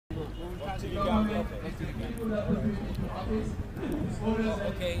to the Gambia.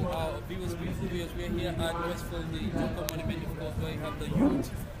 Okay, viewers, we are here at Westfield, the Joko Monument, of course, where you have the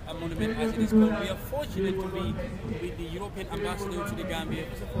youth monument, as it is called. We are fortunate to be with the European ambassador to the Gambia.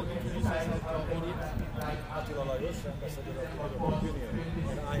 First of all, introduce yourself to our audience. Attila Lajos, ambassador of the European Union,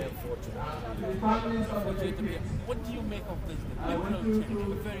 and I am fortunate to be here. What do you make of this? The liberal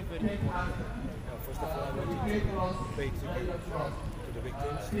change, very, very important. First of all, I want to pay tribute to the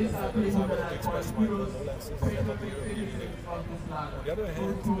victims. I want to express my condolences on behalf of the European Union. On the other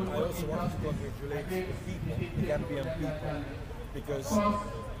hand, I also want to congratulate the people, the Gambian people, because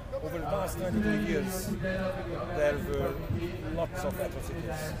over the past 22 years, there were lots of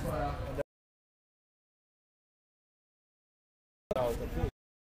atrocities.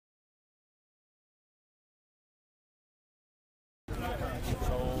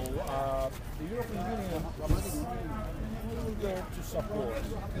 The European Union is eager to support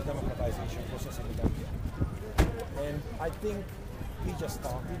the democratization process in the Gambia. And I think we just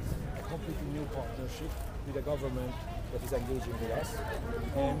started a completely new partnership with a government that is engaging with us.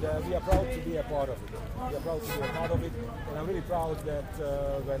 And we are proud to be a part of it. We are proud to be a part of it. And I'm really proud that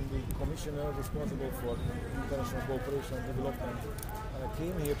when the commissioner responsible for international cooperation and development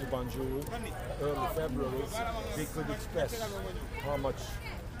came here to Banjul early February, they could express how much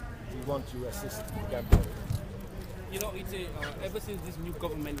we want to assist Gambia. You know, it's ever since this new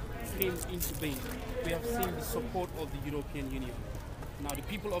government came into being, we have seen the support of the European Union. Now, the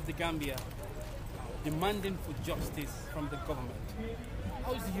people of the Gambia demanding for justice from the government.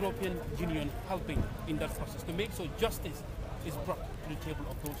 How is the European Union helping in that process to make sure justice is brought to the table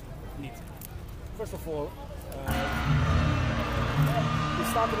of those who need it? First of all, we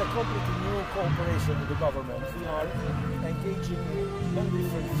started a completely new cooperation with the government. We are engaging in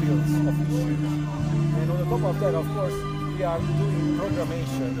different fields of issues. And on the top of that, of course, we are doing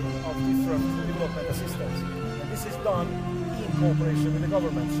programmation of different development assistance. And this is done in cooperation with the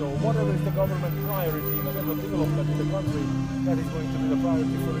government. So whatever is the government priority in terms of development in the country, that is going to be the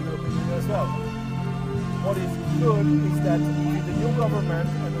priority for the European Union as well. What is good is that with the new government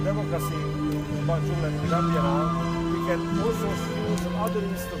and the democracy in Banjul and in Gambia now, we can also use other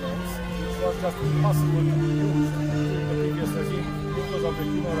instruments which was just impossible to use in the previous regime because of the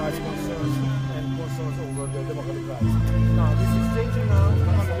human rights concerns and concerns over the democratic rights. Now this is changing now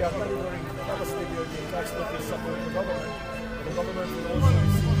because we are delivering capacity building, expertise support to the government. And the government will also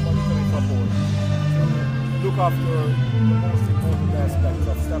receive monetary support to look after the most important aspects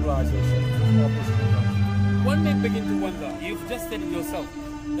of stabilization of this country. One may begin to wonder, you've just said it yourself,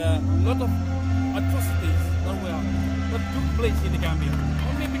 a lot of atrocities that took place in the Gambia.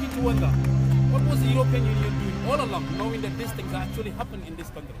 One may begin to wonder, what was the European Union doing all along, knowing that these things actually happen in this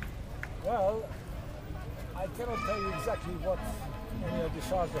country? Well, I cannot tell you exactly what any of the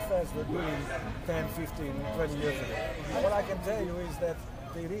chargé d'affaires were doing 10, 15, 20 years ago. What I can tell you is that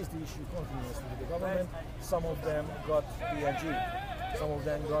they raised the issue continuously with the government. Some of them got PNG. Some of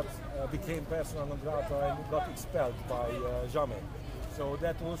them became persona non grata and got expelled by Jammeh. So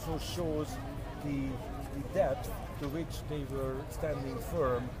that also shows the depth to which they were standing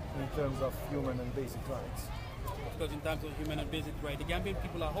firm in terms of human and basic rights. Because in terms of human and basic rights, the Gambian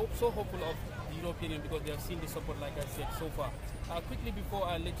people are so hopeful of the European Union because they have seen the support, like I said, so far. Quickly before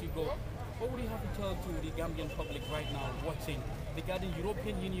I let you go, what would you have to tell to the Gambian public right now watching regarding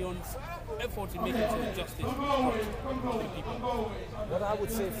European Union's efforts in making sure justice is brought to the people? What I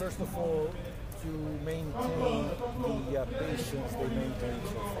would say, first of all, to maintain the patience they maintained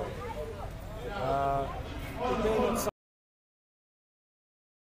so far.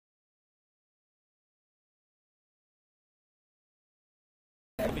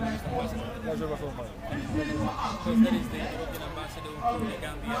 Pleasure was all mine. Because that is the European ambassador to the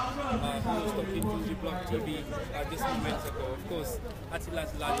Gambia who was talking to the Block TV just moments ago. Of course, Attila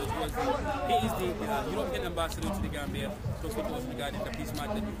Lajos he is the European ambassador to the Gambia. Talking to us regarding the peace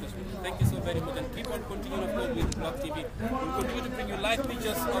march that we just witnessed. Thank you so very much, and keep on continuing, of course, with Block TV. We'll continue to bring you live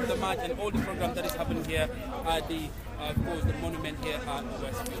pictures of the march and all the programs that is happening here at the, of course, the monument here at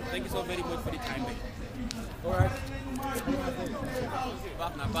Westfield. Thank you so very much for the time being. All right.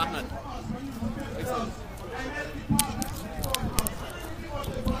 Bahna. Excellent.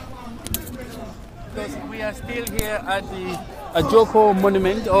 Because we are still here at the Joko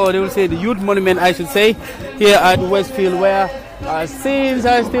Monument, or they will say the Youth Monument, I should say, here at Westfield, where scenes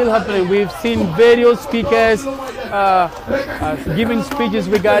are still happening. We've seen various speakers giving speeches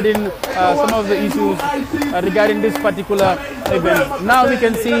regarding some of the issues regarding this particular event. Now we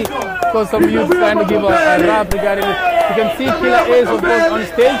can see, of course, some youth trying to give a rap regarding it. You can see Killer Ace, of course, on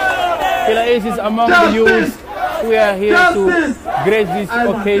stage. Killer Ace is among the youth. We are here to grace this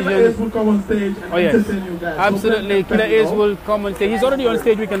occasion. Oh yes, absolutely. Killer Ace will come on stage. He's already on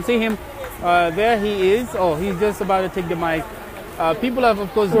stage. We can see him. There he is. Oh, he's just about to take the mic. People have,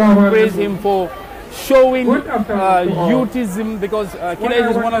 of course, praised him for showing youtheism, because Killer Ace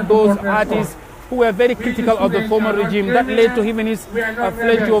is one of those artists who were very critical of the former regime. That led to him in his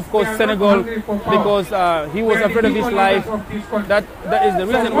flight to, of course, Senegal, because he was afraid of his life. That is the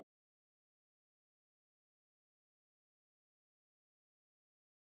reason.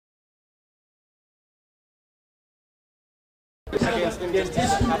 Against injustice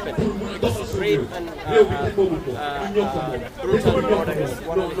that happened, because rape and brutal murder is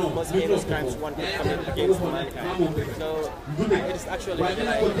one of the most heinous crimes one can commit against mankind. So it is actually like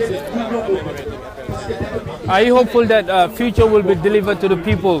commemorating offense. Are you hopeful that future will be delivered to the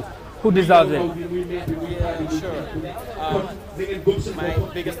people who deserve it? Yeah, sure. My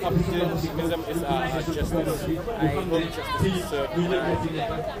biggest optimism is justice. I hope justice is served.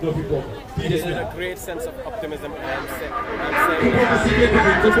 It is with a great sense of optimism, and I'm saying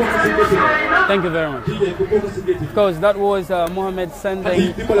Thank you very much. Because that was Mohammed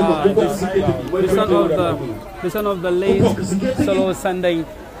Sandeng, the son of the late Solo Sandeng,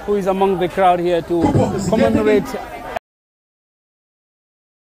 who is among the crowd here to commemorate